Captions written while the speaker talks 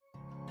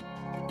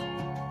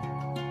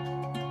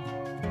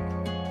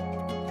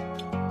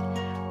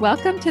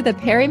Welcome to the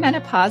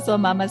Perimenopausal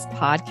Mamas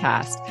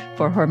podcast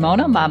for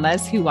hormonal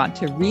mamas who want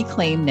to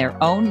reclaim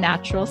their own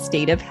natural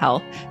state of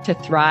health to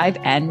thrive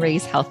and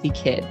raise healthy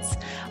kids.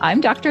 I'm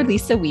Dr.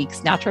 Lisa Weeks,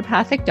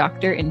 naturopathic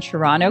doctor in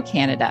Toronto,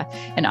 Canada,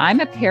 and I'm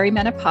a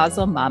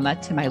perimenopausal mama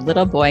to my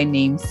little boy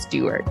named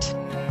Stuart.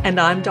 And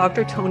I'm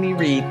Dr. Tony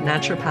Reed,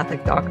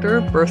 naturopathic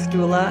doctor, birth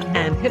doula,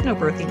 and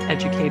hypnobirthing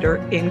educator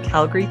in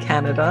Calgary,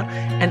 Canada,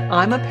 and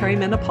I'm a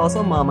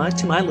perimenopausal mama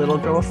to my little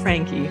girl,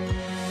 Frankie.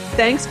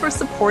 Thanks for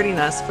supporting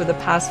us for the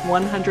past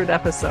 100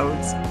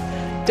 episodes.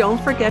 Don't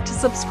forget to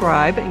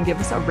subscribe and give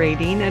us a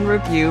rating and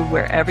review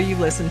wherever you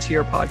listen to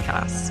your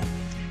podcasts.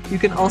 You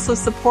can also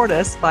support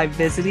us by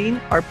visiting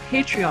our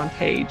Patreon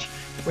page,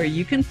 where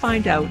you can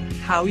find out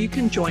how you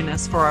can join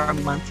us for our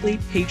monthly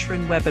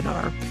patron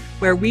webinar,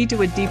 where we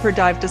do a deeper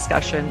dive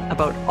discussion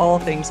about all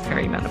things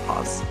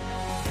perimenopause.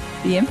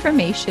 The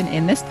information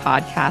in this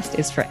podcast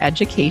is for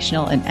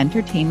educational and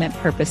entertainment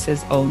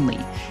purposes only.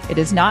 It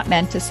is not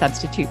meant to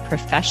substitute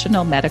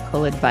professional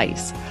medical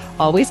advice.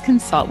 Always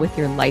consult with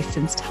your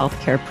licensed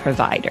healthcare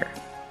provider.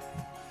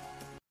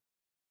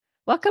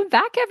 Welcome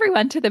back,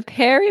 everyone, to the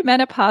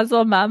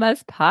Perimenopausal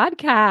Mamas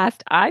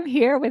podcast. I'm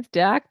here with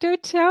Dr.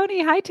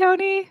 Tony. Hi,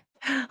 Tony.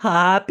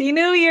 Happy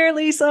New Year,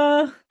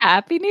 Lisa.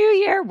 Happy New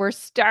Year. We're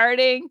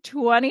starting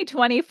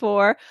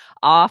 2024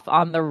 off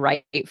on the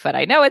right foot.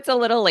 I know it's a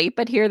little late,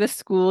 but here the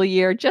school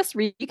year just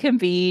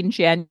reconvened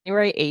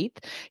January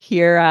 8th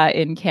here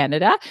in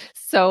Canada.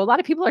 So a lot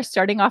of people are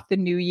starting off the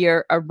new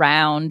year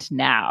around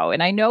now.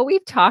 And I know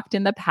we've talked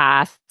in the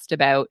past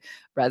about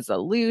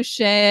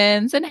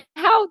resolutions and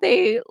how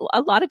they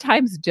a lot of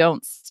times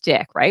don't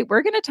stick, right?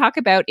 We're going to talk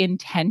about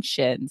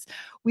intentions.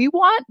 We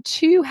want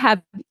to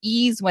have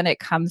ease when it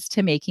comes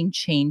to making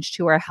change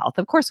to our health.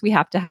 Of course, we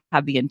have to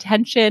have the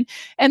intention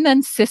and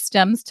then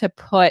systems to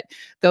put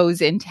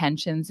those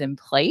intentions in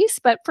place.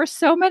 But for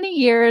so many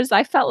years,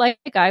 I felt like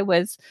I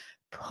was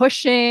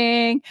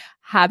pushing,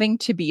 having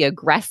to be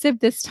aggressive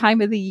this time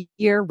of the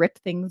year, rip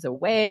things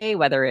away,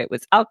 whether it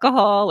was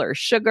alcohol or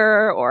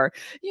sugar or,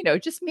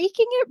 just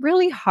making it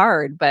really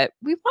hard. But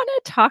we want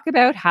to talk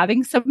about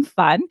having some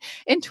fun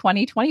in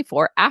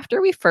 2024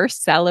 after we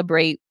first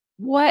celebrate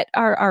what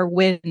are our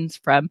wins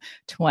from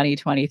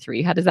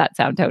 2023. How does that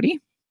sound, Tony?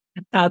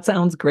 That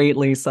sounds great,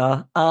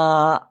 Lisa.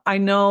 I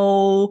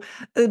know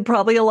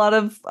probably a lot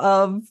of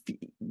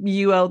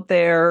you out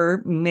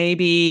there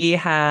maybe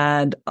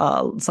had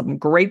some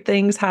great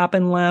things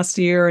happen last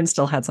year and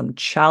still had some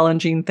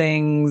challenging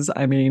things.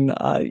 I mean,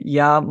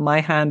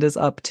 my hand is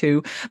up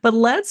too. But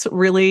let's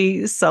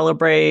really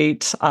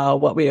celebrate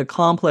what we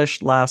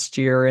accomplished last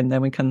year, and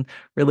then we can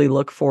really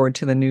look forward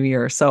to the new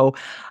year. So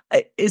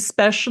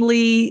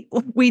especially,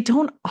 we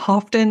don't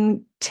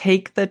often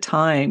take the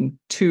time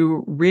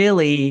to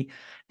really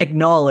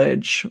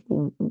acknowledge,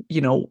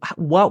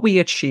 what we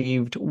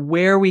achieved,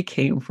 where we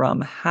came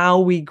from, how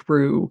we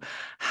grew,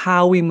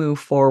 how we move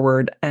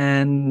forward.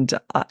 And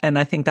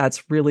I think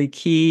that's really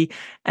key.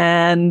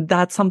 And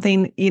that's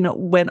something,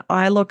 when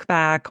I look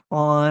back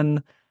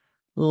on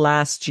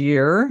last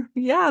year,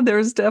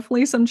 there's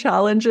definitely some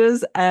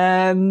challenges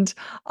and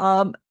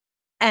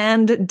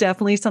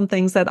definitely some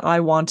things that I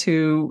want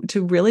to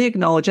really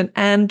acknowledge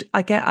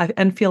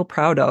and feel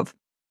proud of.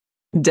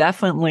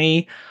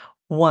 Definitely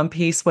one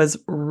piece was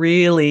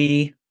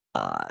really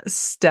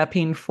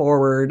stepping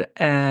forward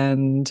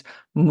and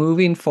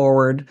moving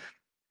forward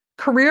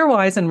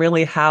career-wise, and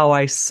really how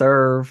I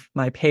serve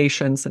my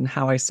patients and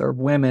how I serve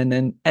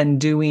women,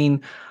 and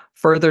doing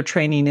further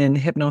training in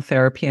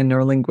hypnotherapy and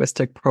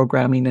neurolinguistic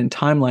programming and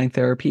timeline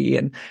therapy.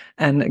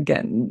 And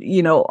again,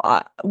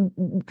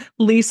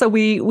 Lisa,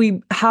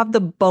 we have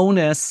the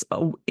bonus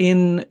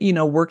in,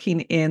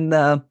 working in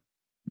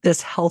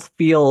this health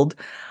field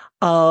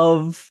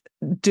of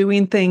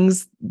doing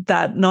things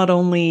that not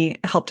only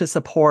help to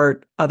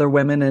support other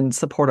women and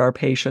support our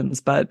patients,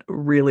 but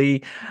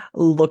really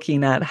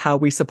looking at how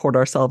we support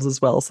ourselves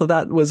as well. So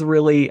that was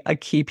really a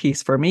key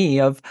piece for me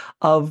of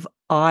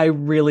I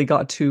really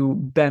got to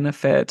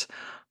benefit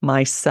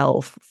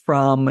myself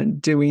from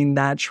doing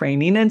that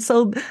training. And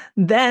so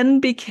then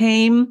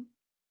became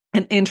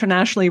an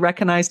internationally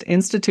recognized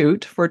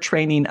institute for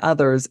training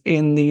others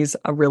in these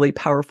really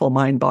powerful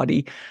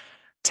mind-body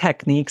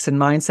techniques and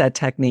mindset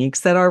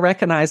techniques that are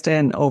recognized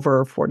in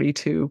over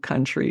 42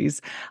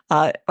 countries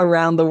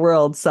around the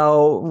world.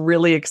 So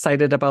really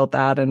excited about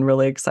that, and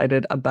really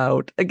excited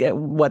about,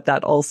 again, what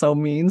that also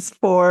means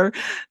for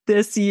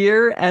this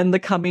year and the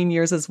coming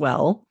years as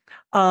well.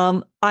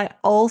 I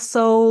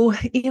also,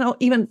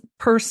 even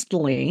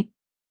personally,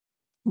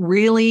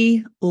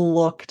 really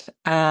looked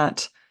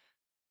at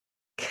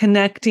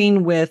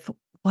connecting with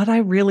what I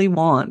really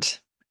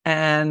want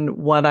and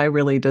what I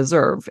really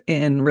deserve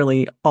in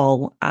really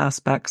all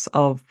aspects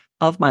of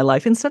my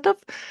life, instead of,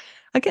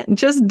 again,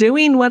 just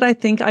doing what I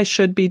think I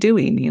should be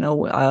doing.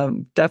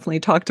 Definitely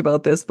talked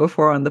about this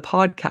before on the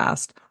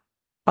podcast,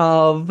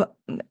 of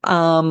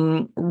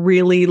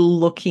really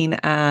looking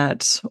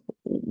at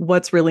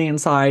what's really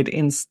inside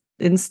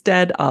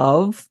instead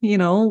of,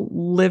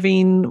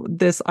 living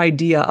this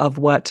idea of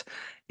what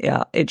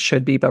yeah, it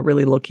should be, but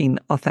really looking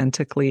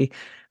authentically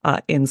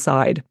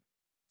inside.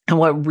 And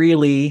what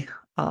really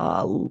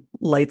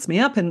lights me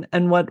up,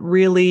 and what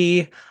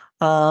really,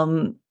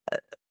 um,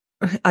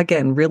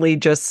 again, really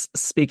just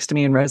speaks to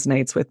me and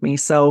resonates with me.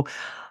 So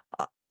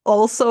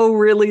also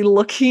really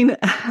looking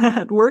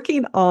at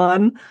working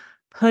on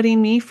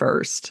putting me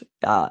first.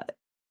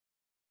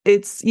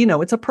 It's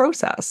a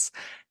process.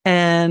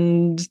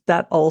 And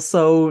that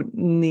also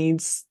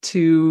needs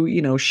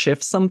to,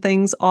 shift some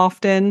things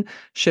often,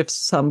 shift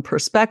some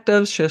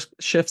perspectives,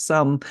 shift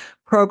some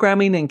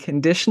programming and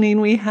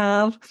conditioning we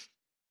have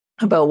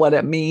about what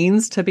it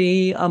means to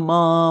be a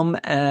mom,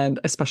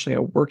 and especially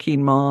a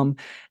working mom.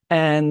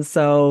 And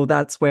so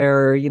that's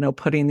where,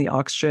 putting the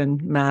oxygen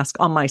mask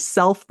on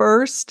myself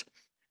first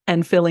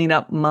and filling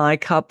up my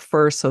cup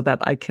first so that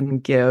I can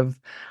give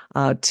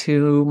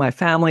to my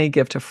family,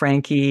 give to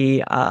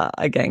Frankie,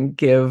 again,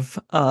 give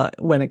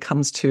when it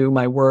comes to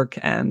my work,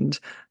 and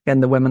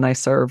again, the women I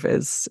serve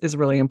is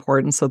really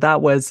important. So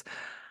that was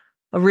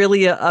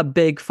a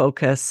big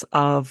focus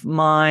of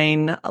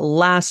mine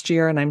last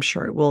year, and I'm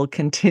sure it will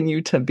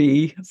continue to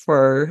be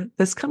for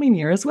this coming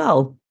year as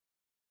well.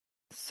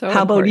 So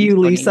How about important, you,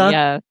 Tony. Lisa?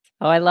 Yeah.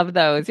 Oh, I love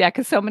those. Yeah,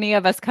 because so many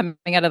of us coming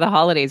out of the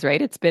holidays,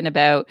 right? It's been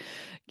about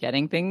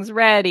getting things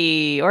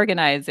ready,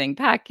 organizing,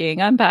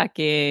 packing,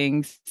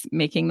 unpacking,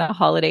 making the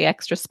holiday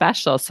extra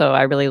special. So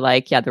I really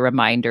like, yeah, the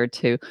reminder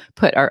to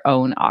put our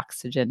own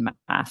oxygen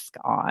mask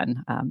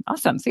on.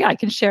 Awesome. So yeah, I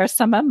can share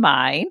some of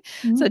mine.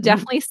 So Mhm.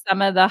 definitely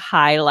some of the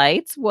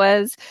highlights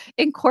was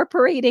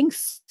incorporating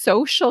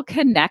social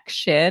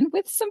connection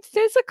with some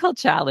physical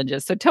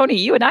challenges. So Tony,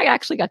 you and I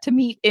actually got to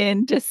meet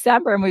in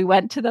December and we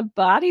went to the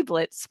Body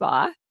Blitz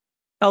spa.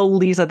 Oh,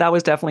 Lisa, that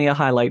was definitely a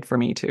highlight for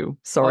me too.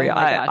 Sorry, Oh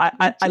my I gosh,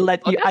 I, me I too.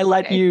 let Oh, you I that's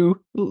let okay.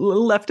 you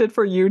left it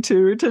for you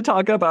to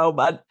talk about,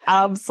 but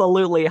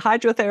absolutely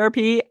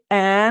hydrotherapy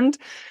and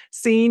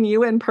seeing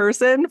you in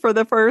person for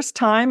the first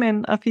time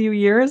in a few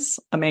years,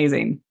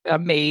 amazing.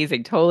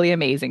 Amazing, totally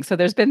amazing. So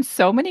there's been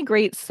so many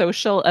great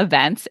social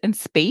events and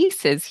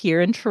spaces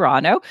here in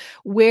Toronto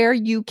where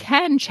you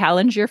can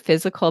challenge your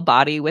physical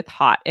body with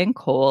hot and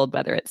cold,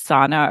 whether it's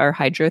sauna or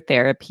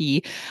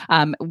hydrotherapy,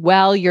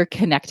 while you're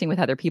connecting with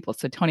other people.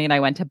 So Tony and I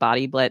went to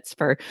Body Blitz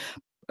for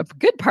a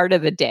good part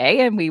of the day,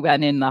 and we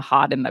went in the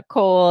hot and the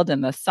cold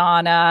and the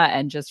sauna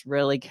and just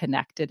really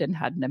connected and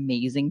had an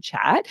amazing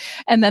chat.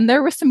 And then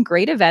there were some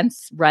great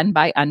events run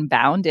by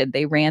Unbounded.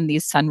 They ran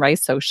these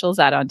sunrise socials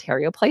at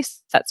Ontario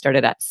Place that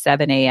started at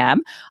 7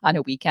 a.m. on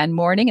a weekend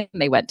morning,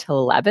 and they went till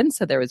 11.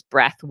 So there was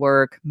breath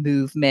work,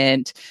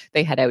 movement.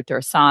 They had outdoor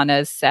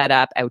saunas set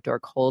up, outdoor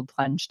cold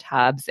plunge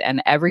tubs.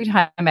 And every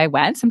time I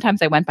went,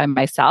 sometimes I went by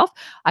myself,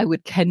 I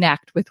would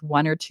connect with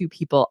one or two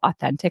people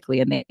authentically,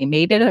 and they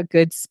made it a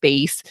good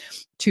space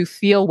to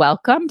feel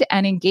welcomed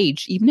and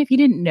engaged, even if you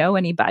didn't know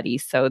anybody.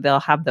 So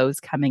they'll have those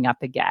coming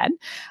up again.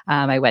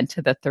 I went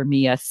to the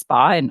Thermia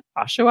Spa in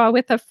Oshawa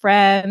with a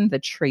friend. The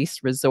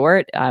Trace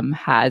Resort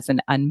has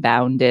an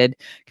unbounded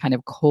kind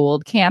of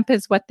cold camp,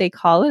 is what they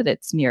call it.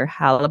 It's near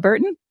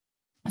Halliburton.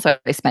 So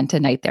I spent a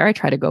night there. I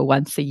try to go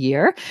once a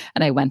year.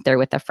 And I went there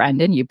with a friend,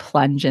 and you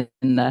plunge in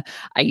the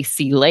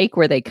icy lake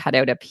where they cut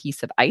out a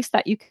piece of ice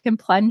that you can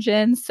plunge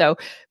in. So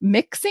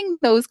mixing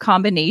those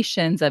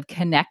combinations of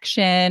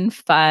connection,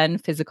 fun,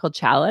 physical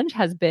challenge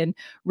has been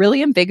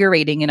really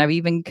invigorating. And I've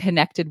even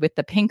connected with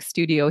the Pink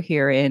Studio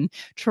here in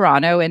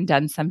Toronto and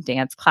done some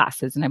dance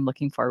classes. And I'm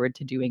looking forward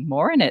to doing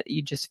more. And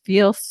you just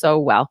feel so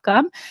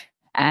welcome.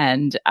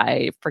 And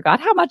I forgot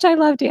how much I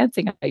love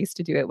dancing. I used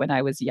to do it when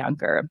I was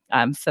younger.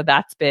 So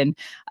that's been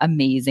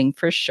amazing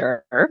for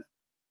sure.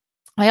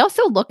 I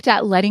also looked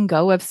at letting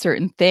go of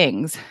certain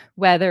things,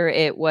 whether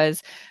it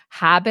was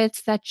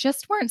habits that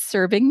just weren't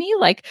serving me.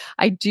 Like,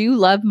 I do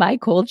love my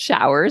cold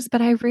showers, but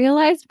I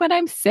realized when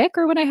I'm sick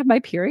or when I have my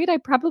period, I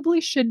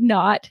probably should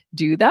not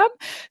do them.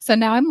 So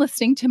now I'm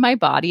listening to my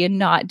body and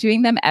not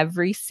doing them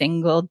every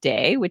single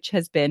day, which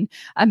has been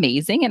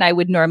amazing. And I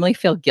would normally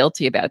feel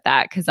guilty about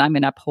that because I'm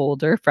an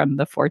upholder from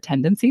the Four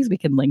Tendencies. We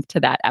can link to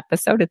that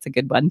episode. It's a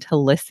good one to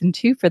listen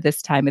to for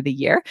this time of the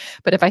year.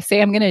 But if I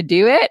say I'm going to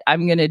do it,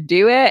 I'm going to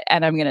do it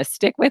and I'm going to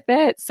stick with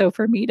it. So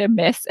for me to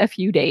miss a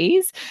few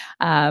days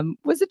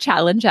was a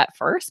challenge at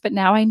first, but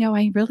now I know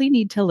I really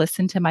need to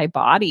listen to my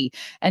body.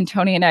 And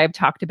Tony and I have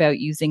talked about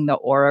using the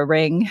Aura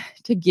Ring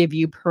to give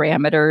you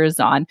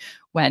parameters on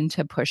when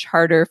to push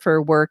harder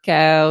for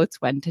workouts,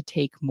 when to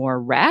take more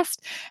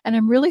rest. And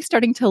I'm really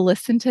starting to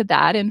listen to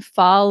that and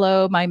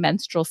follow my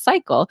menstrual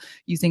cycle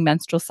using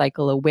menstrual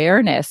cycle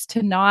awareness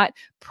to not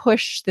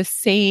push the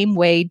same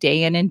way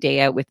day in and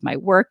day out with my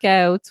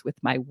workouts, with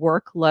my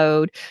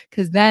workload,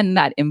 because then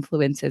that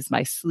influences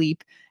my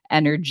sleep,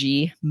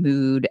 energy,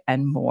 mood,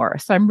 and more.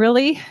 So I'm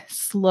really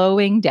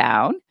slowing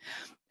down.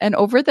 And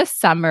over the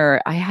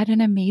summer, I had an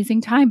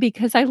amazing time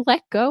because I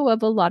let go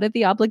of a lot of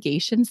the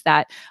obligations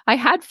that I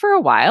had for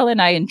a while,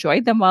 and I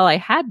enjoyed them while I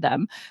had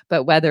them.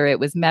 But whether it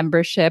was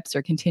memberships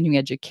or continuing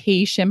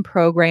education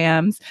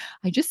programs,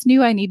 I just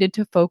knew I needed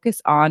to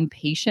focus on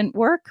patient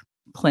work,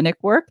 clinic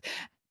work,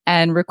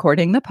 and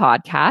recording the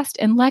podcast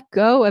and let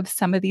go of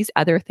some of these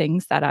other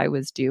things that I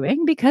was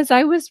doing because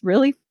I was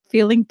really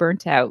feeling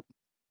burnt out.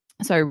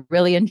 So I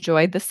really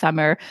enjoyed the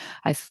summer.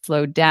 I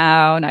slowed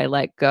down. I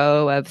let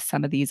go of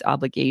some of these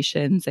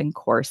obligations and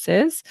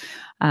courses.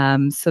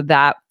 So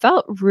that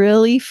felt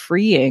really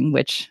freeing,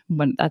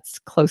 that's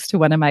close to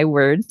one of my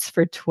words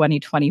for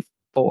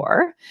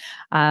 2024.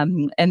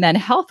 And then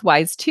health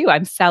wise, too,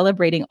 I'm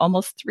celebrating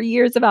almost 3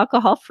 years of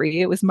alcohol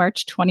free. It was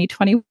March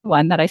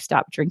 2021 that I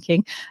stopped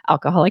drinking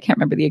alcohol. I can't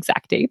remember the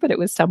exact date, but it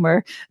was somewhere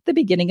at the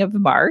beginning of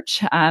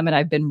March. And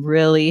I've been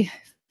really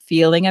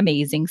feeling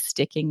amazing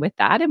sticking with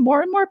that. And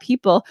more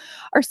people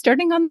are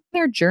starting on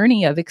their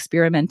journey of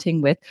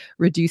experimenting with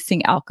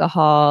reducing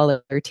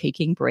alcohol or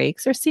taking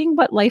breaks or seeing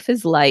what life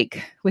is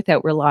like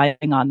without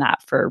relying on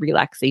that for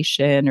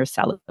relaxation or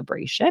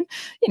celebration.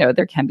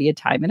 There can be a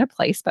time and a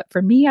place, but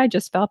for me, I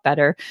just felt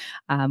better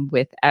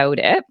without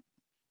it.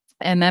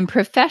 And then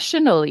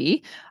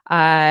professionally,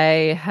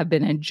 I have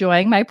been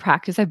enjoying my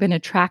practice. I've been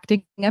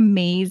attracting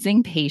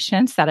amazing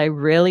patients that I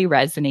really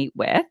resonate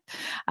with.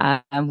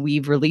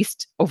 We've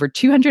released over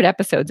 200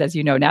 episodes, as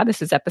you know now.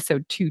 This is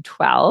episode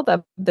 212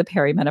 of the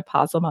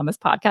Perimenopausal Mamas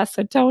podcast.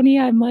 So, Tony,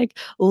 I'm like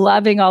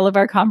loving all of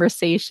our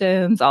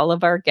conversations, all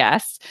of our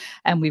guests,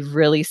 and we've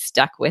really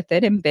stuck with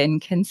it and been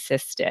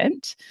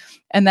consistent.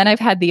 And then I've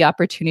had the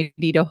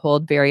opportunity to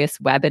hold various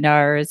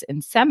webinars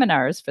and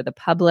seminars for the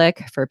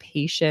public, for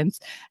patients,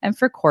 and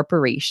for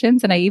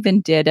corporations. And I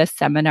even did a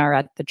seminar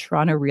at the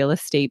Toronto Real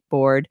Estate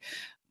Board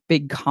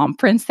big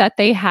conference that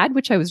they had,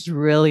 which I was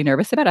really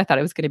nervous about. I thought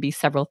it was going to be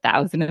several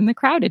thousand in the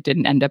crowd. It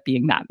didn't end up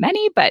being that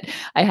many, but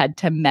I had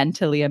to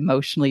mentally,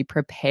 emotionally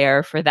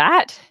prepare for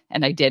that.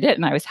 And I did it,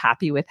 and I was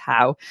happy with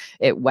how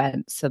it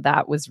went. So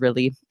that was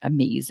really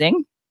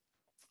amazing.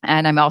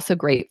 And I'm also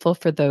grateful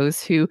for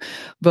those who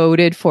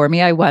voted for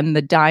me. I won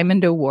the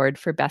Diamond Award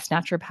for Best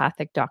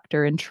Naturopathic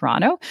Doctor in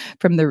Toronto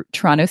from the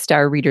Toronto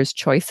Star Readers'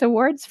 Choice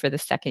Awards for the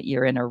second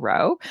year in a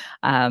row.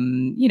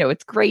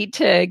 It's great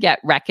to get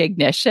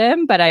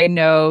recognition, but I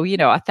know,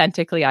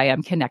 authentically I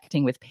am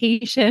connecting with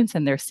patients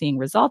and they're seeing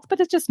results,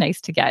 but it's just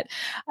nice to get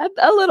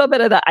a little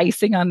bit of the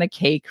icing on the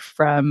cake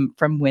from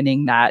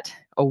winning that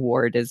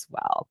award as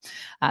well.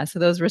 So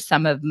those were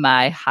some of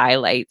my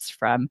highlights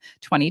from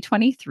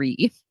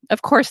 2023.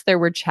 Of course, there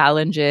were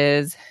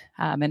challenges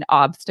and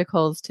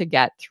obstacles to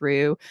get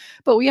through,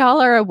 but we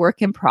all are a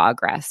work in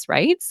progress,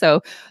 right?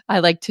 So I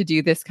like to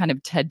do this kind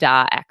of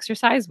ta-da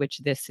exercise, which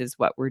this is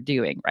what we're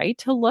doing, right?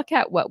 To look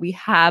at what we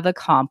have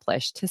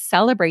accomplished, to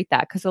celebrate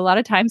that, because a lot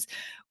of times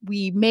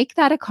we make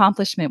that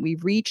accomplishment, we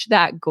reach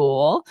that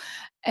goal,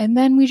 and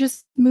then we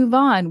just move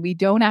on. We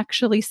don't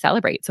actually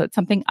celebrate. So it's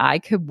something I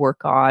could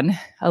work on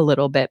a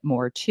little bit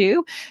more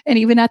too. And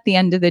even at the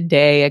end of the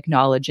day,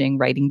 acknowledging,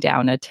 writing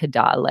down a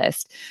to-do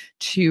list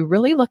to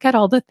really look at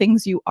all the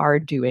things you are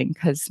doing,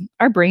 because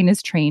our brain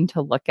is trained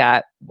to look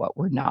at what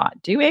we're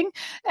not doing,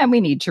 and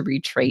we need to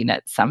retrain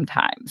it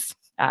sometimes.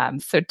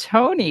 So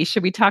Tony,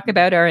 should we talk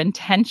about our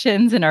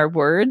intentions and our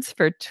words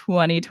for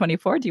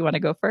 2024? Do you want to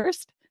go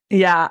first?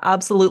 Yeah,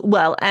 absolutely.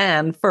 Well,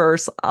 and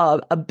first,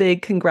 a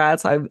big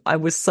congrats. I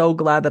was so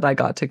glad that I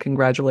got to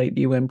congratulate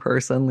you in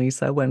person,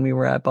 Lisa, when we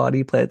were at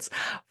Body Blitz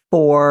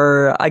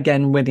for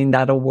again winning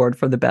that award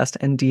for the best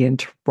ND in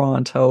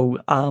Toronto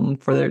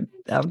for the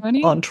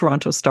on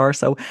Toronto Star.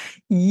 So,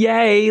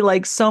 yay!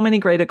 Like so many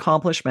great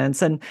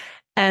accomplishments, and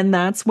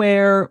that's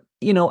where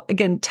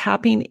again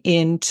tapping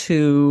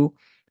into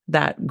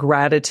that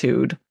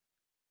gratitude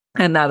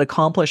and that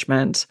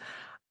accomplishment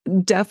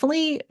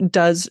definitely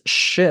does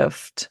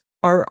shift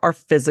our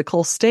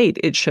physical state.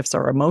 It shifts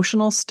our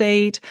emotional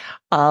state.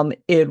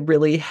 It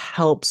really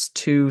helps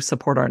to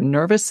support our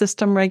nervous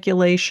system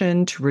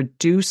regulation, to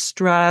reduce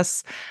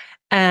stress.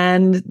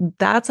 And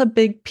that's a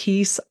big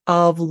piece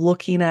of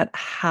looking at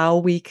how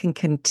we can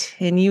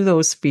continue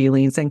those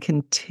feelings and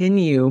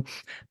continue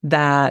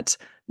that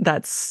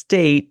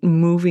state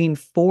moving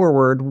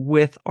forward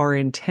with our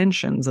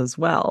intentions as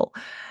well.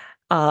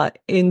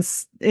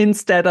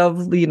 Instead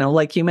of,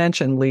 like you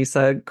mentioned,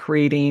 Lisa,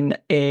 creating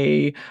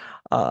a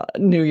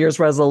New Year's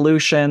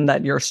resolution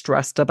that you're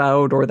stressed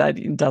about or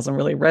that doesn't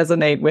really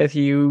resonate with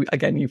you,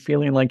 again, you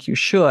feeling like you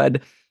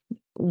should.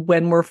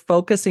 When we're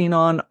focusing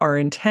on our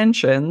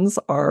intentions,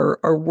 our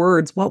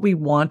words, what we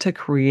want to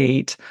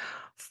create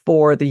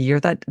for the year,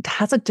 that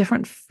has a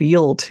different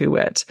feel to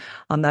it,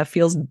 that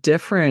feels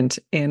different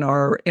in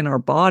our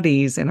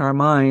bodies, in our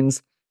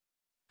minds,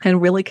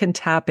 and really can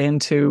tap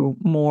into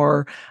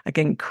more,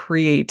 again,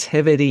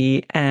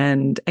 creativity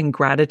and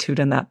gratitude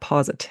and that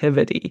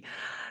positivity.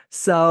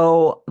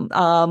 So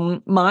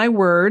my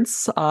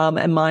words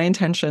and my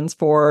intentions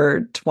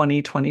for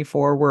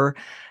 2024 were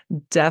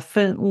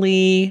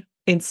definitely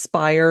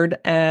inspired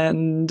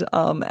and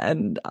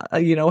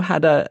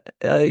had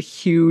a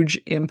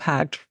huge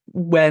impact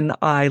when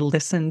I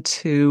listened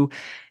to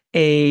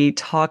a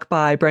talk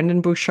by Brendon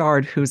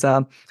Burchard, who's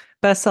a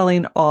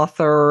best-selling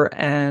author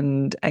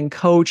and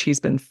coach. He's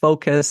been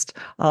focused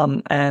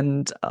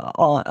and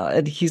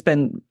he's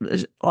been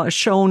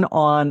shown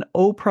on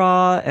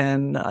Oprah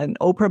and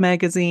Oprah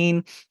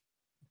magazine.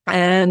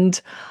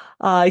 And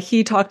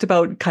he talked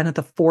about kind of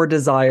the four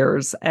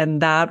desires,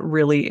 and that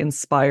really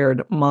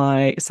inspired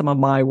my some of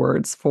my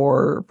words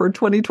for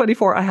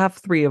 2024. I have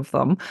three of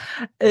them.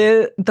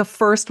 The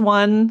first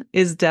one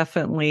is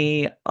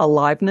definitely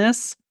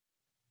aliveness,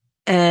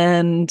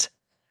 and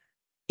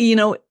you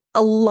know,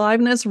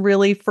 aliveness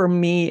really for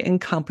me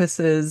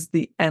encompasses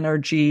the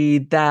energy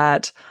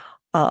that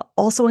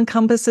also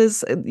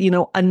encompasses,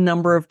 a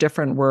number of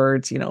different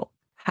words,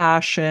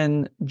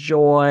 passion,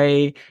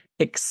 joy,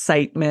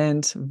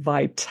 excitement,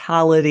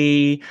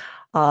 vitality,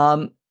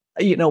 um,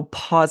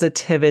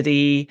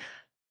 positivity,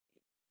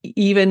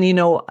 even,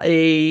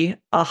 a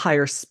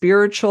higher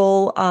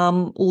spiritual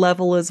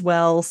level as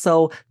well.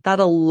 So that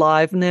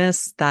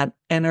aliveness, that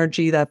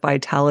energy, that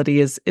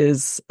vitality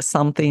is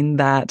something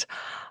that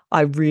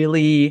I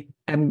really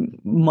am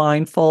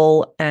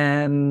mindful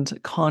and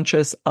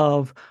conscious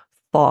of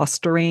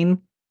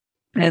fostering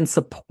and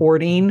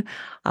supporting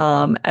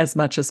as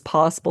much as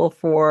possible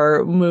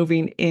for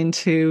moving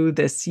into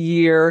this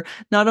year,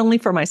 not only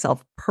for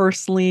myself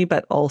personally,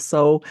 but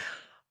also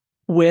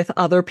with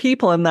other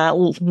people. And that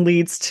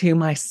leads to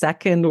my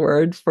second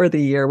word for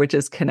the year, which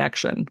is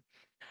connection.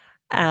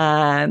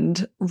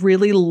 And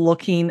really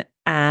looking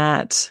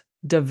at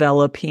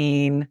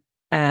developing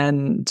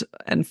and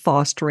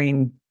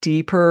fostering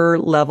deeper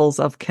levels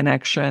of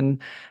connection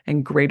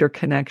and greater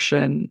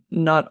connection,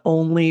 not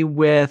only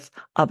with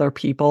other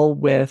people,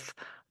 with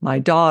my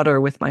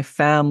daughter, with my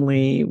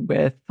family,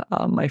 with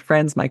my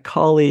friends, my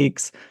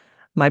colleagues,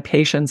 my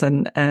patients,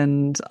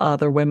 and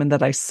other women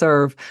that I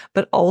serve,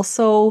 but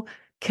also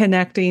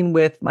connecting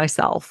with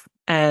myself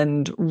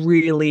and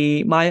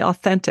really my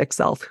authentic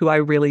self, who I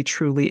really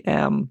truly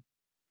am,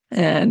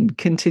 and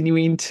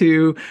continuing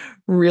to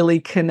really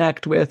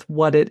connect with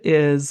what it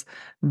is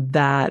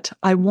that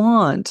I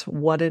want,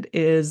 what it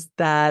is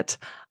that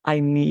I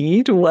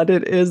need, what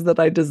it is that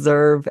I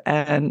deserve,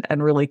 and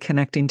really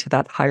connecting to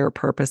that higher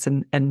purpose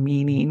and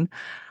meaning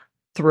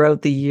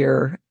throughout the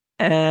year.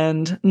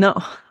 And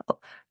no,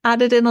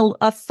 added in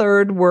a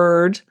third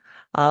word,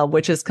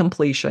 which is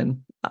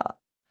completion.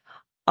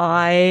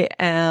 I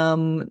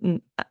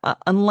am,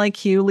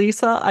 unlike you,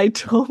 Lisa, I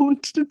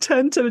don't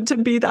tend to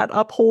be that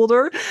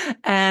upholder.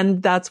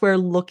 And that's where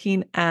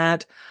looking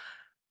at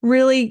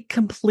really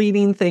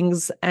completing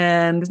things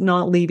and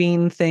not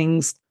leaving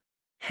things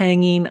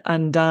hanging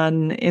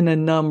undone in a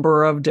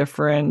number of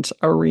different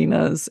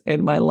arenas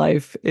in my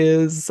life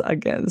is,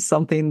 again,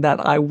 something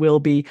that I will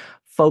be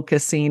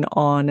focusing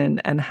on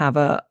and have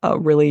a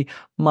really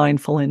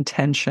mindful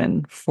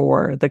intention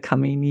for the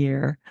coming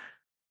year.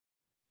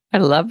 I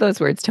love those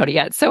words, Tony.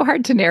 Yeah, it's so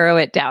hard to narrow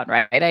it down,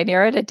 right? I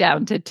narrowed it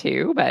down to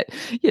two, but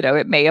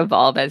it may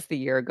evolve as the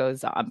year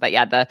goes on. But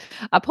yeah, the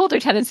upholder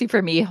tendency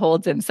for me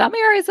holds in some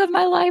areas of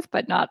my life,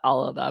 but not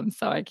all of them.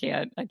 So I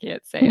can't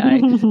say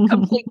I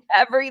complete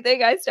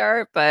everything I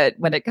start, but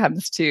when it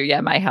comes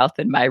to my health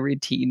and my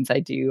routines, I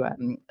do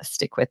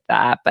stick with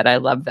that. But I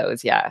love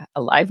those. Yeah,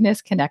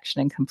 aliveness, connection,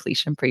 and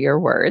completion for your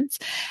words.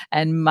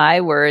 And my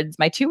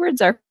two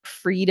words are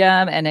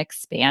freedom and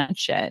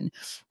expansion.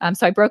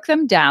 So I broke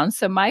them down.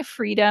 So my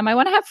freedom, I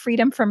want to have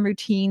freedom from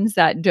routines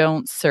that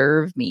don't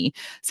serve me.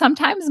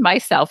 Sometimes my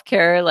self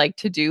care, like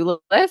to do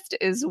list,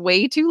 is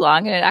way too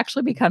long and it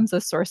actually becomes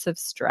a source of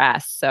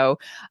stress. So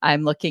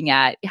I'm looking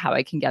at how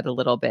I can get a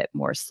little bit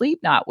more sleep,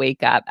 not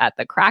wake up at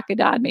the crack of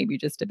dawn, maybe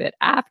just a bit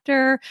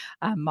after,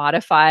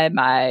 modify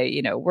my,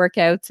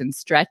 workouts and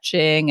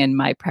stretching and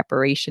my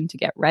preparation to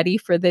get ready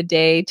for the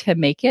day to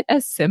make it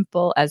as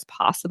simple as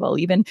possible.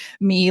 Even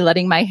me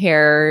letting my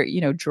hair,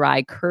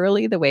 dry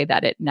curly the way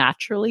that it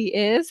naturally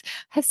is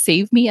has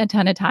saved me a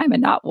ton of time,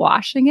 and not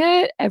washing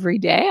it every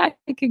day.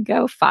 I could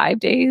go 5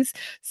 days,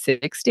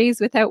 6 days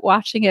without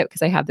washing it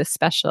because I have this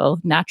special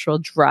natural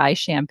dry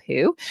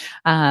shampoo,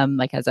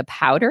 like as a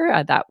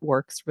powder that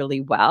works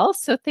really well.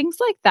 So things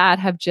like that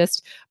have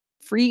just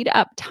freed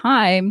up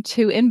time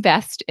to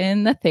invest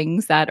in the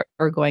things that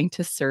are going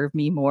to serve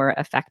me more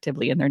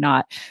effectively. And they're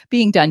not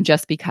being done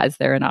just because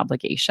they're an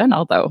obligation,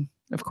 although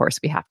of course,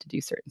 we have to do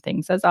certain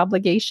things as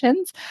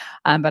obligations.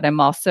 But I'm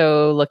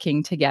also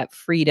looking to get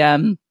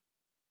freedom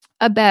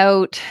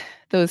about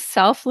those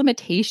self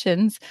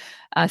limitations,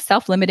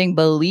 self limiting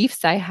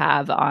beliefs I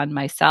have on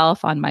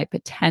myself, on my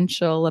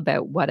potential,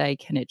 about what I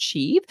can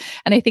achieve.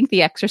 And I think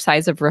the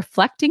exercise of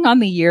reflecting on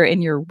the year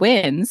and your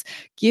wins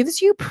gives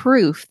you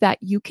proof that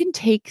you can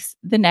take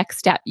the next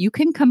step. You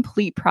can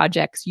complete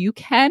projects. You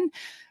can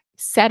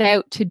set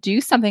out to do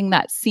something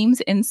that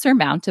seems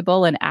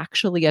insurmountable and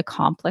actually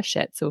accomplish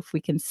it. So if we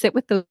can sit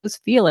with those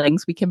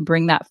feelings, we can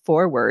bring that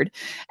forward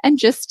and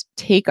just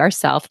take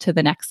ourselves to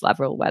the next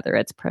level, whether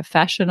it's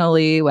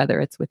professionally, whether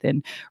it's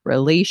within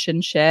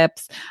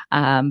relationships,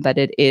 but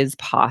it is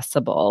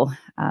possible.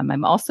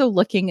 I'm also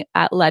looking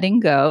at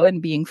letting go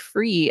and being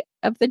free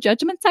of the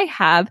judgments I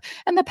have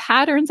and the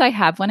patterns I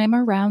have when I'm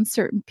around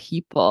certain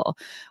people.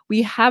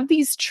 We have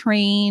these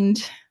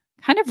trained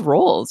kind of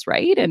roles,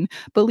 right? And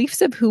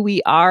beliefs of who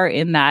we are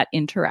in that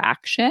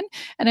interaction.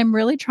 And I'm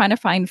really trying to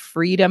find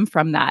freedom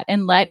from that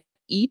and let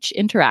each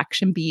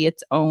interaction be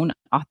its own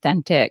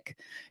authentic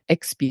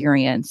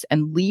experience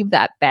and leave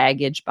that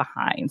baggage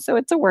behind. So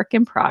it's a work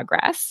in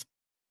progress.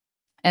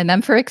 And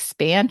then for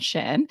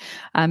expansion,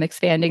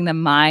 expanding the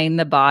mind,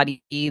 the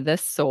body, the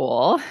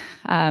soul,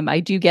 I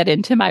do get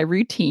into my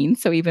routine.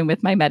 So even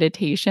with my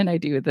meditation, I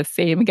do the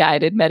same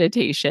guided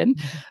meditation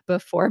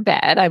before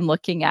bed. I'm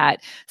looking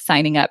at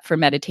signing up for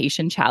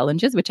meditation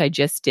challenges, which I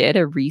just did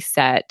a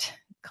reset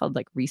called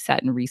like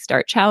Reset and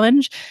Restart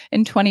Challenge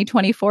in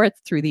 2024. It's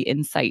through the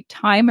Insight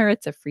Timer.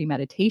 It's a free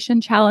meditation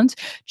challenge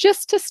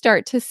just to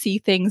start to see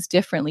things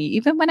differently.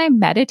 Even when I'm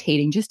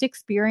meditating, just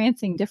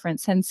experiencing different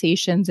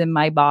sensations in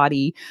my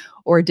body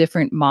or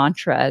different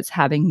mantras,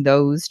 having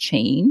those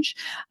change.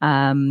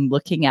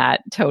 Looking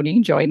at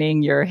Tony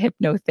joining your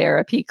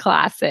hypnotherapy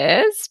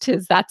classes,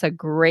 because that's a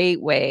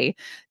great way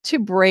to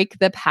break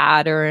the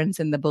patterns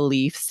and the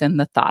beliefs and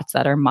the thoughts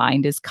that our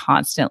mind is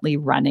constantly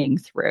running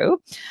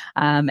through.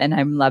 And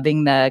I'm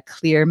loving the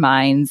Clear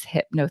Minds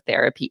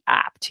hypnotherapy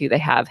app too. They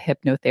have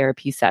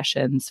hypnotherapy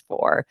sessions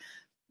for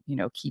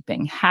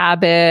keeping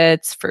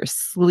habits, for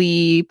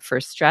sleep,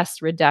 for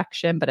stress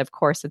reduction. But of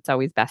course, it's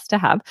always best to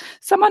have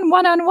someone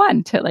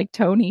one-on-one to like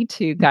Tony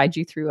to guide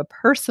you through a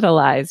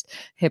personalized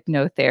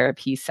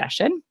hypnotherapy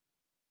session.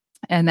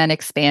 And then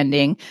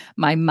expanding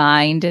my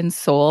mind and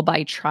soul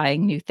by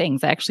trying new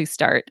things. I actually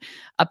start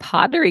a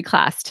pottery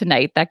class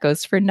tonight that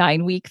goes for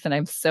 9 weeks. And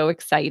I'm so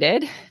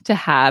excited to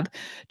have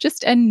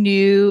just a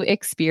new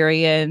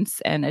experience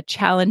and a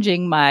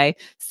challenging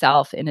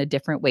myself in a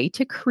different way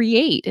to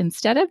create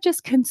instead of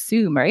just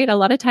consume, right? A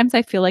lot of times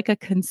I feel like a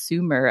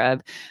consumer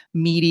of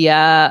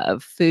media,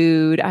 of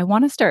food. I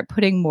want to start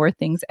putting more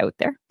things out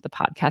there. The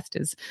podcast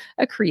is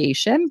a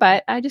creation,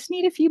 but I just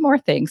need a few more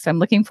things. So I'm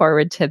looking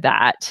forward to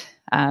that.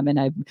 And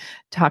I've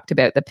talked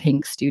about the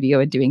Pink Studio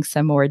and doing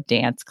some more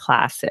dance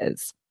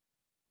classes.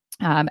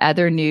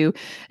 Other new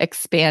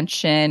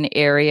expansion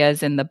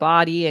areas in the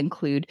body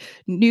include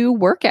new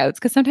workouts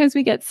because sometimes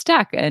we get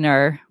stuck in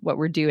what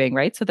we're doing,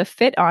 right? So the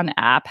Fit On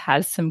app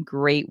has some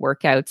great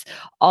workouts,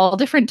 all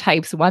different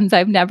types, ones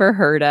I've never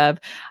heard of,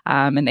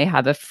 and they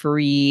have a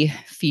free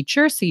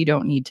feature, so you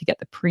don't need to get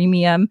the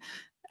premium,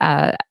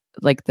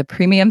 like the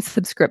premium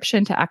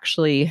subscription to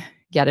actually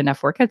get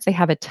enough workouts. They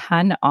have a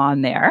ton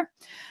on there.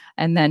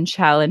 And then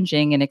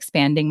challenging and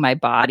expanding my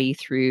body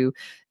through,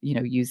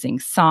 using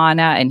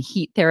sauna and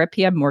heat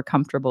therapy. I'm more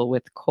comfortable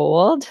with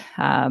cold.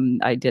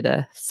 I did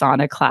a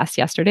sauna class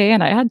yesterday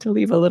and I had to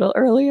leave a little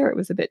earlier. It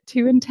was a bit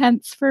too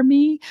intense for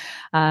me.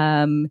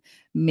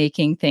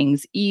 Making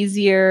things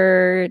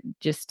easier,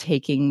 just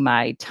taking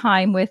my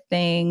time with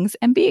things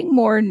and being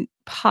more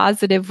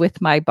positive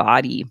with my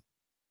body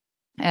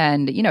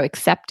and,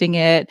 accepting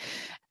it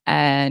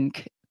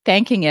and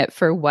thanking it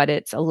for what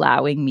it's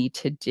allowing me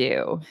to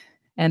do.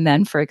 And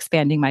then for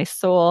expanding my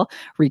soul,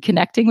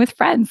 reconnecting with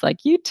friends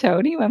like you,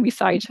 Tony, when we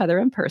saw each other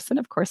in person.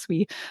 Of course,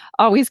 we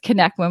always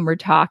connect when we're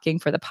talking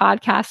for the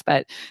podcast,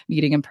 but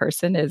meeting in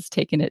person is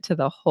taking it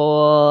to a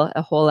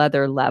whole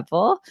other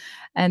level.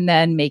 And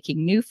then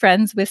making new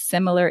friends with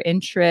similar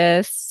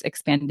interests,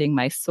 expanding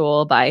my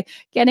soul by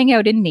getting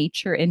out in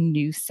nature in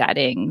new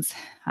settings,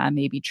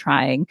 maybe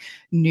trying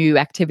new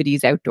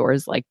activities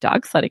outdoors like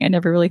dog sledding. I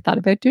never really thought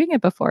about doing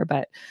it before,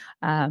 but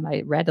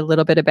I read a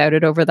little bit about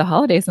it over the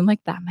holidays. I'm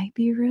like, that might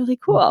be really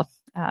cool.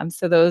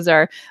 So those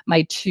are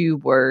my 2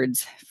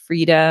 words,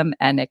 freedom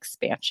and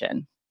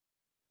expansion.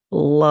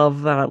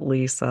 Love that,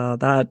 Lisa.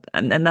 That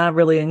and that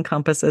really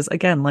encompasses,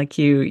 again, like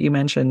you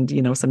mentioned,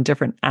 some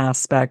different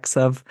aspects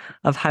of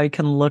how you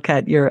can look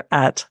at your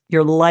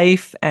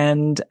life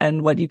and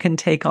what you can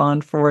take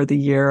on for the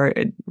year.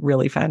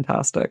 Really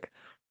fantastic.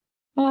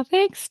 Well,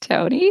 thanks,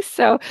 Tony.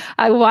 So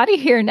I want to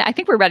hear, I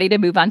think we're ready to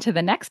move on to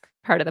the next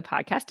part of the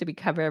podcast. Did we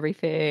cover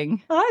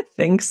everything? I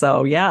think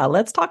so. Yeah.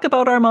 Let's talk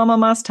about our mama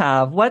must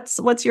have.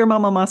 What's your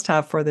mama must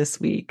have for this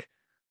week?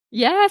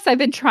 Yes, I've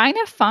been trying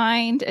to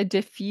find a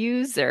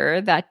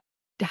diffuser that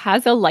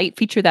has a light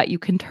feature that you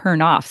can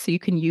turn off so you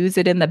can use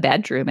it in the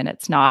bedroom and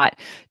it's not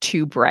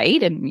too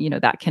bright and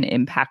that can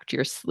impact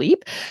your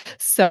sleep.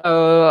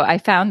 So I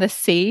found the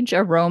Sage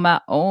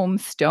Aroma Om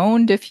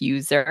Stone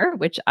Diffuser,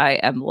 which I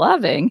am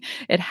loving.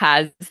 It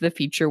has the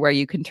feature where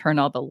you can turn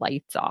all the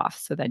lights off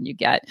so then you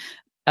get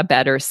a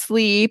better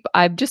sleep.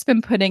 I've just been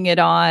putting it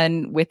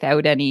on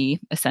without any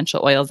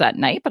essential oils at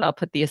night, but I'll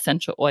put the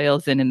essential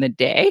oils in the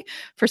day.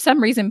 For some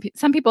reason,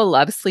 some people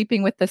love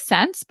sleeping with the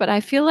scents, but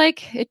I feel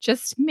like it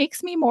just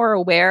makes me more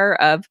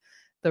aware of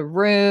the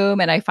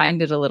room and I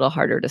find it a little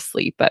harder to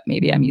sleep, but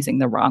maybe I'm using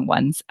the wrong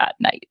ones at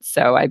night.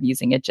 So I'm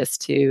using it just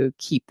to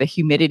keep the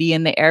humidity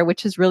in the air,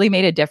 which has really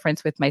made a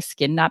difference with my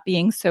skin not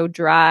being so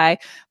dry,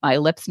 my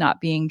lips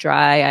not being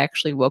dry. I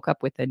actually woke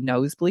up with a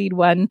nosebleed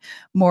one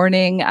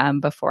morning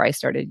before I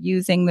started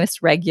using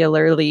this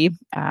regularly.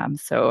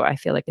 So I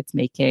feel like it's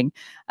making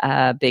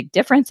a big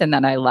difference. And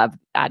then I love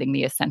adding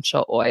the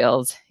essential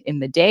oils in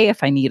the day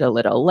if I need a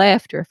little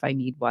lift or if I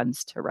need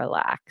ones to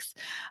relax.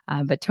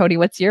 But Tony,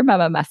 what's your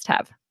mama must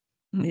have?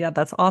 Yeah,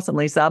 that's awesome,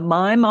 Lisa.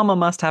 My mama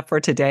must have for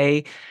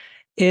today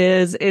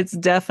is it's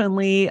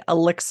definitely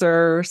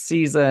elixir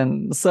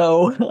season.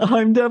 So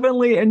I'm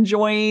definitely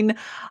enjoying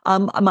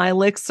my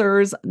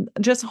elixirs,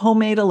 just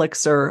homemade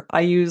elixir.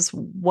 I use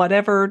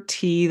whatever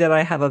tea that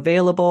I have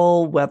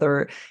available,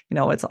 whether,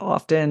 it's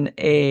often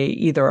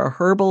either a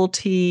herbal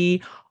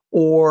tea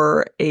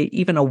or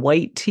even a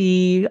white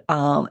tea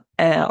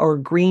or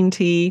green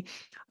tea.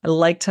 I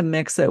like to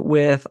mix it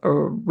with a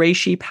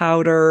reishi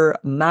powder,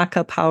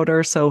 maca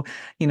powder. So,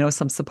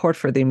 some support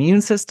for the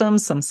immune system,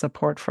 some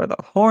support for the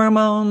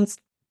hormones,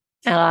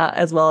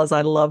 as well as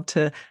I love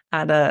to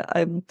add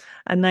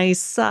a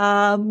nice,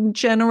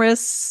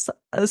 generous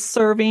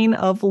serving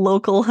of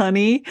local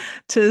honey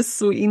to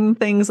sweeten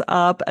things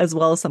up, as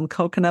well as some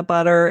coconut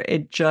butter.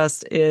 It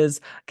just is,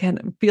 again,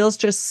 it feels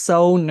just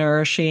so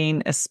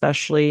nourishing,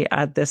 especially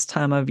at this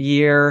time of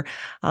year.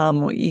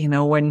 When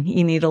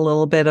you need a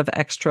little bit of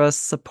extra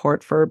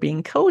support for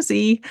being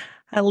cozy.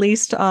 At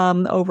least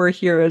over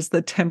here as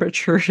the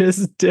temperature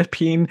is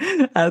dipping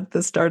at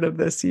the start of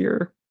this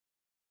year.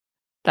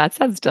 That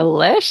sounds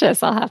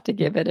delicious. I'll have to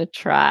give it a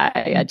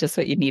try. Just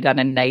what you need on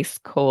a nice,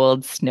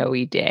 cold,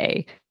 snowy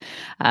day.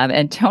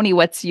 And Tony,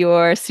 what's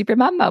your super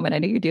mom moment? I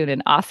know you're doing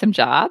an awesome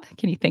job.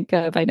 Can you think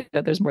of, I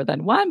know there's more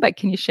than one, but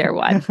can you share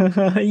one?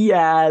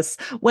 Yes.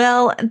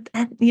 Well,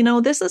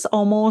 this is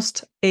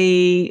almost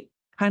a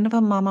kind of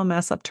a mama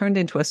mess up turned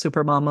into a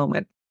super mom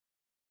moment.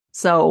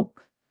 So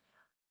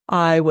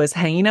I was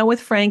hanging out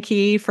with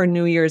Frankie for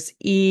New Year's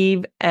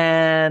Eve,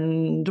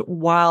 and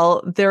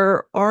while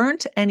there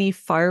aren't any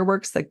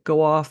fireworks that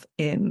go off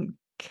in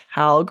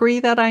Calgary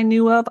that I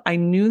knew of, I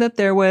knew that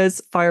there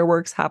was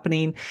fireworks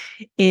happening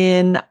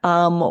in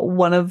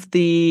one of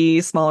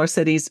the smaller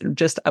cities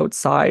just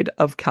outside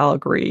of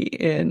Calgary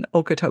in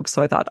Okotoks.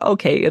 So I thought,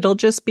 okay, it'll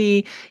just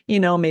be,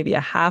 maybe a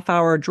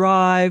half-hour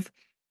drive.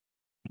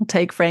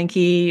 Take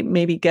Frankie,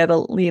 maybe get a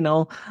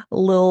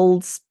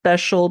little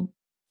special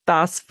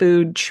fast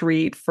food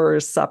treat for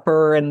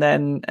supper and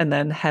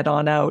then head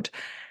on out.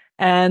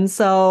 And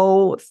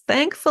so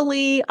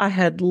thankfully I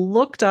had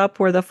looked up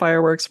where the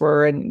fireworks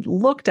were and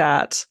looked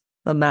at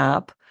the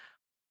map.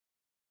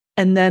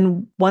 And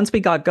then once we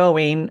got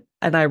going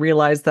and I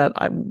realized that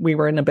we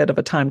were in a bit of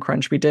a time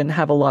crunch, we didn't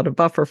have a lot of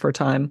buffer for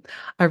time.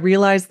 I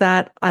realized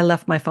that I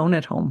left my phone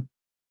at home.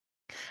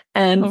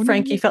 Oh, no.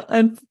 Frankie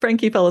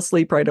fell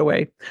asleep right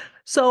away.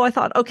 So I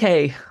thought,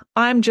 okay,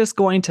 I'm just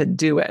going to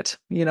do it.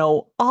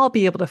 I'll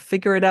be able to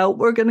figure it out.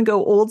 We're going to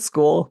go old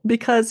school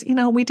because,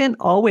 we didn't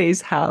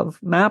always have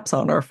maps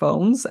on our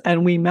phones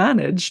and we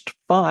managed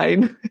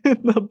fine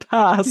in the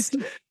past.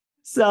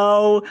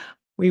 So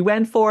we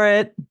went for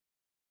it,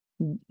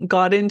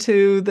 got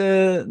into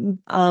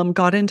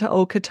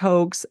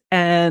Okotoks,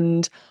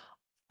 and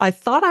I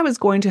thought I was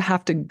going to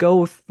have to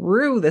go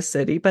through the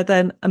city, but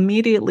then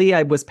immediately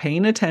I was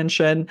paying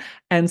attention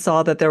and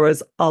saw that there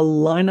was a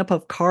lineup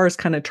of cars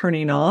kind of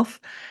turning off.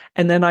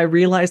 And then I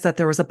realized that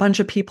there was a bunch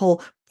of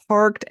people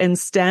parked and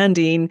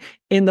standing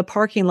in the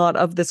parking lot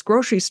of this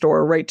grocery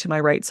store right to my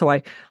right. So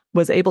I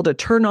was able to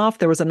turn off.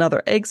 There was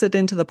another exit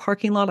into the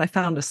parking lot. I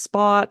found a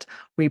spot.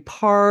 We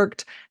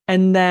parked.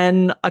 And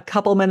then a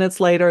couple minutes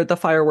later, the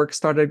fireworks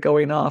started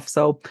going off.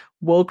 So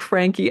woke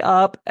Frankie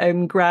up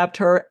and grabbed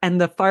her, and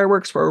the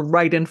fireworks were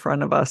right in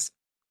front of us.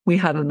 We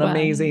had an Wow.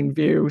 amazing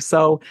view.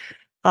 So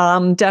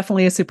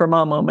definitely a super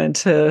mom moment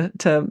to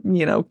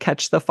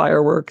catch the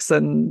fireworks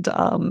and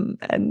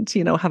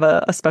have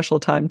a special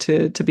time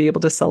to be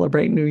able to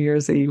celebrate New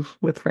Year's Eve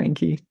with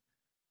Frankie.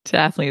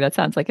 Definitely. That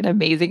sounds like an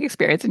amazing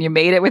experience. And you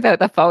made it without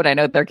the phone. I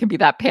know there can be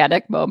that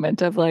panic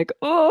moment of like,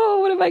 oh,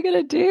 what am I going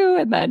to do?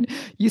 And then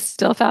you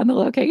still found the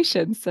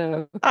location.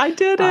 So I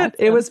did it.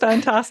 It awesome. was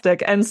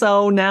fantastic. And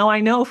so now I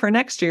know for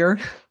next year.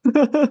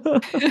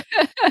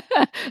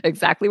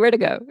 Exactly where to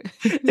go.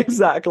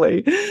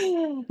 Exactly.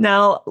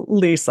 Now,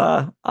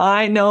 Lisa,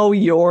 I know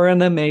you're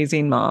an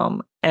amazing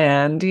mom.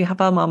 And do you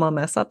have a mama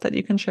mess up that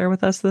you can share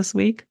with us this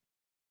week?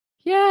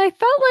 Yeah, I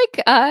felt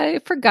like I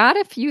forgot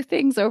a few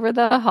things over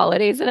the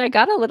holidays and I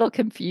got a little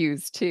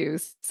confused too.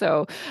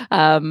 So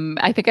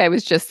I think I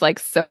was just like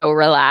so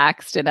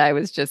relaxed and I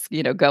was just,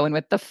 going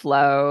with the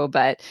flow,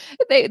 but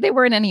they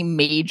weren't any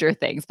major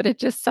things, but it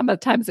just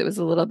sometimes it was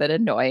a little bit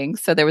annoying.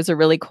 So there was a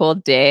really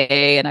cold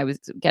day and I was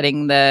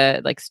getting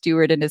the like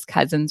Stuart and his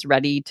cousins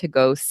ready to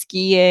go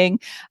skiing.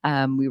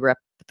 We were up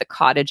at the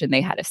cottage and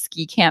they had a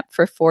ski camp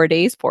for 4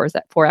 days,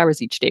 4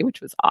 hours each day,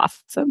 which was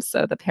awesome.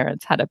 So the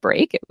parents had a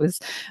break. It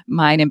was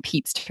mine and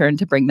Pete's turn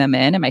to bring them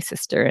in, and my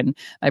sister and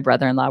my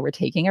brother-in-law were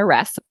taking a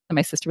rest. And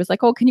my sister was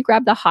like, "Oh, can you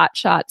grab the hot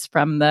shots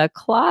from the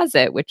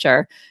closet, which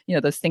are,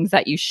 those things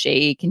that you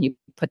shake and you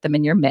put them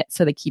in your mitt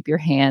so they keep your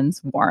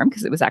hands warm?"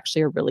 Because it was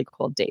actually a really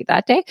cold day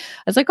that day.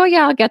 I was like, "Oh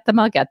yeah, I'll get them.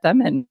 I'll get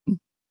them." And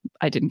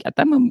I didn't get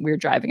them when we were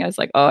driving. I was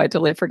like, oh, I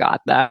totally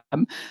forgot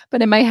them.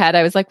 But in my head,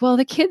 I was like, well,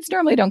 the kids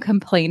normally don't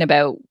complain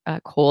about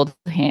cold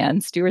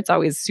hands. Stuart's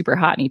always super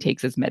hot and he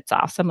takes his mitts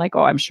off. So I'm like,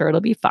 oh, I'm sure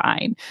it'll be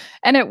fine.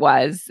 And it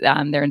was.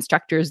 Their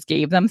instructors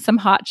gave them some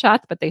hot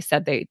shots, but they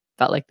said they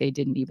felt like they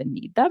didn't even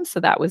need them.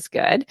 So that was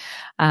good.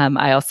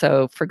 I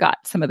also forgot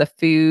some of the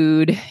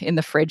food in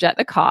the fridge at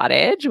the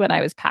cottage when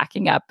I was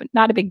packing up, but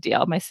not a big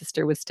deal. My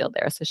sister was still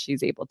there, so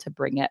she's able to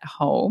bring it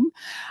home.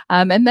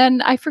 And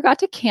then I forgot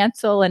to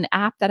cancel an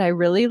app that I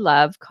really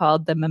love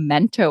called the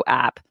Memento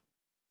app.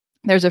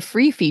 There's a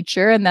free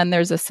feature and then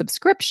there's a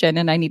subscription,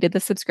 and I needed the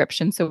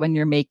subscription. So when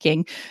you're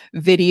making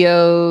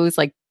videos,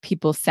 like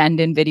people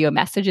send in video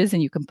messages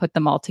and you can put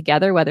them all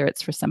together, whether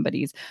it's for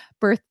somebody's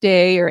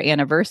birthday or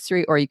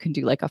anniversary, or you can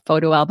do like a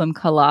photo album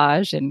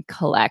collage and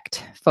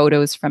collect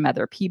photos from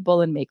other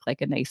people and make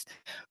like a nice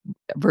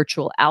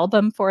virtual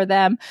album for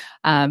them.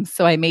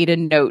 So I made a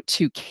note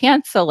to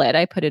cancel it.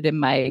 I put it in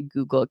my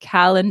Google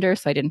Calendar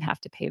so I didn't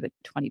have to pay the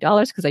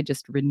 $20 because I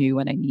just renew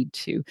when I need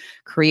to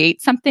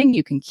create something.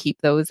 You can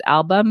keep those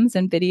albums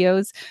and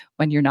videos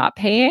when you're not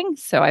paying.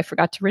 So I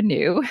forgot to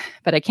renew,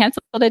 but I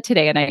canceled it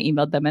today and I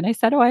emailed them and I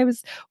said, oh, I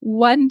was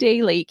one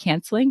day late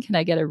canceling. Can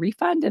I get a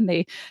refund? And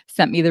they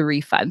sent me the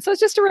refund. So it's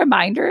just a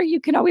reminder. You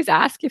can always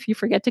ask if you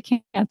forget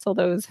to cancel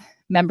those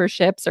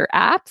memberships or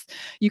apps.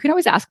 You can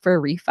always ask for a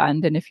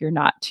refund. And if you're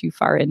not too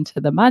far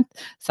into the month,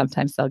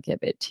 sometimes they'll give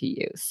it to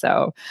you.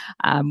 So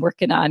I'm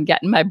working on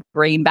getting my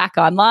brain back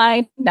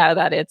online now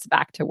that it's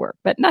back to work,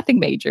 but nothing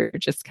major,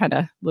 just kind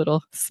of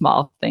little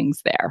small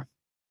things there.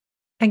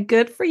 And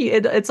good for you.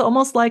 It's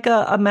almost like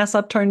a mess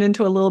up turned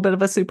into a little bit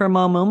of a super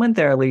mom moment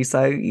there,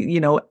 Lisa.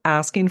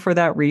 Asking for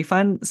that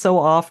refund so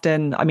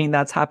often. I mean,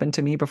 that's happened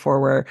to me before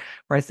where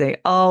I say,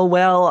 oh,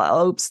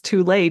 well, oops,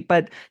 too late.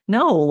 But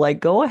no, like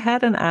go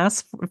ahead and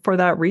ask for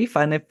that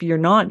refund if you're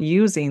not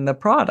using the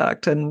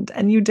product.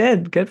 And you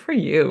did. Good for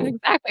you.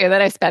 Exactly. And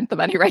then I spent the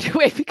money right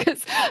away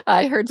because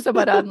I heard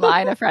someone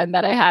online, a friend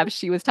that I have,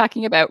 she was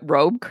talking about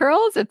robe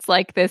curls. It's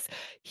like this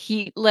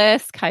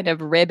heatless kind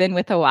of ribbon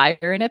with a wire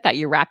in it that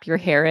you wrap your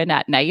hair in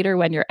at night or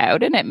when you're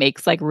out, and it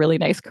makes like really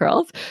nice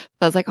curls. So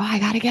I was like, oh, I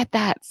got to get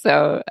that.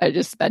 So I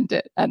just spent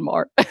it and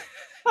more.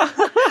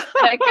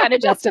 I kind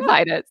of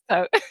justified it.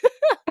 So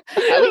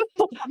at least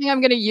something I'm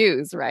going to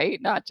use,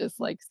 right? Not just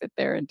like sit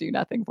there and do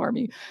nothing for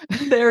me.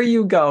 There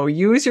you go.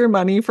 Use your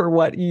money for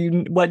what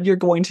you're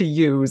going to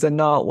use and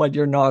not what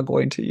you're not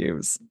going to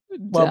use.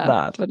 Love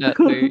that.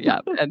 Definitely, yeah.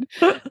 And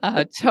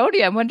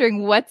Tony, I'm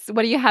wondering what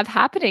do you have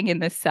happening in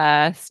this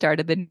start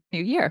of the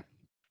new year?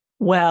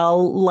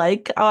 Well,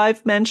 like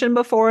I've mentioned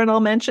before, and I'll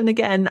mention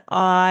again,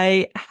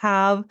 I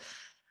have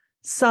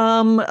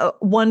some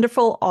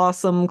wonderful,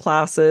 awesome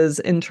classes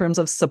in terms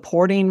of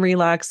supporting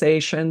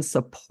relaxation,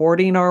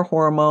 supporting our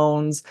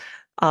hormones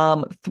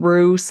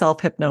through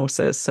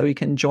self-hypnosis. So you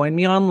can join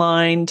me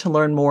online to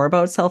learn more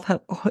about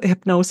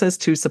self-hypnosis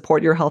to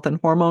support your health and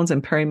hormones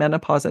in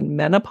perimenopause and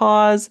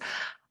menopause.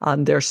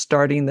 They're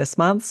starting this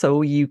month,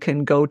 so you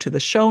can go to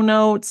the show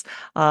notes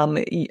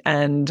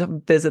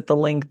and visit the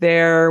link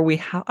there.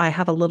 I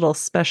have a little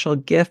special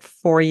gift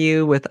for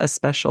you with a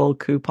special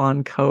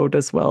coupon code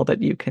as well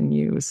that you can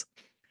use.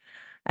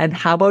 And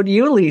how about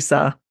you,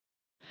 Lisa?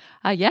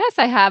 Yes,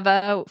 I have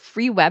a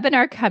free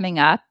webinar coming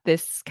up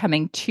this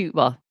coming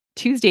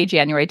Tuesday,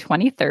 January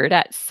 23rd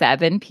at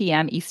 7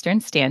 p.m. Eastern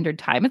Standard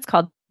Time. It's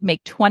called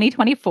Make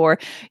 2024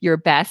 Your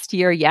Best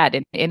Year Yet.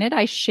 And in it,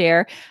 I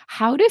share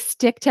how to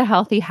stick to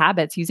healthy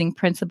habits using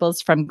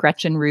principles from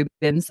Gretchen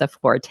Rubin's The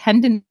Four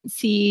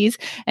Tendencies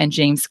and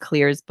James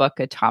Clear's book,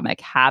 Atomic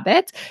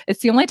Habits.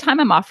 It's the only time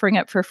I'm offering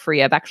it for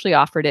free. I've actually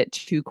offered it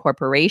to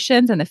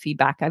corporations, and the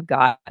feedback I've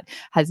got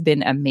has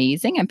been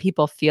amazing. And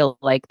people feel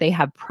like they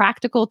have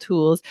practical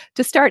tools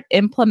to start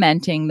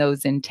implementing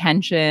those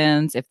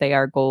intentions, if they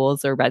are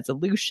goals or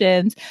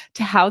resolutions,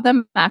 to how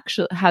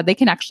they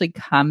can actually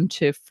come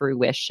to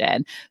fruition.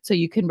 So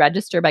you can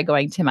register by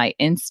going to my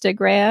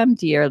Instagram,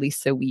 Dear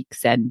Lisa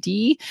Weeks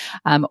ND,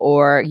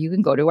 or you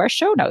can go to our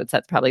show notes.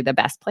 That's probably the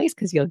best place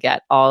because you'll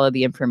get all of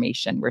the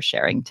information we're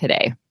sharing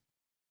today.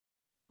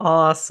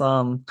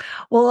 Awesome.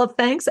 Well,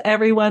 thanks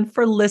everyone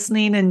for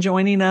listening and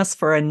joining us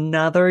for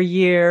another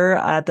year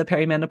at the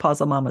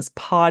Perimenopausal Mamas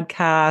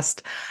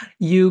podcast.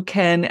 You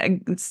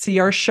can see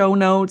our show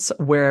notes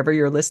wherever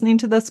you're listening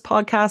to this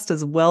podcast,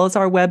 as well as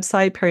our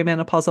website,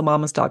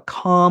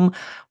 perimenopausalmamas.com.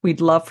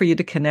 We'd love for you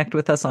to connect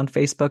with us on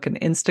Facebook and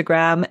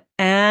Instagram,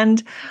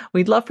 and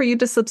we'd love for you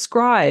to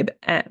subscribe.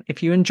 And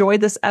if you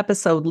enjoyed this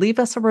episode, leave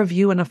us a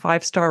review and a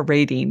 5-star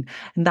rating,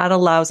 and that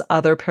allows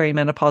other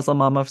perimenopausal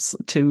mamas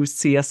to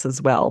see us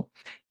as well.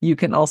 You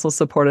can also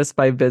support us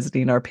by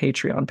visiting our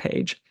Patreon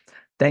page.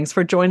 Thanks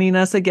for joining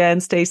us again.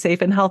 Stay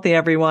safe and healthy,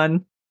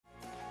 everyone.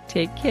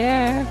 Take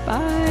care.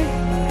 Bye.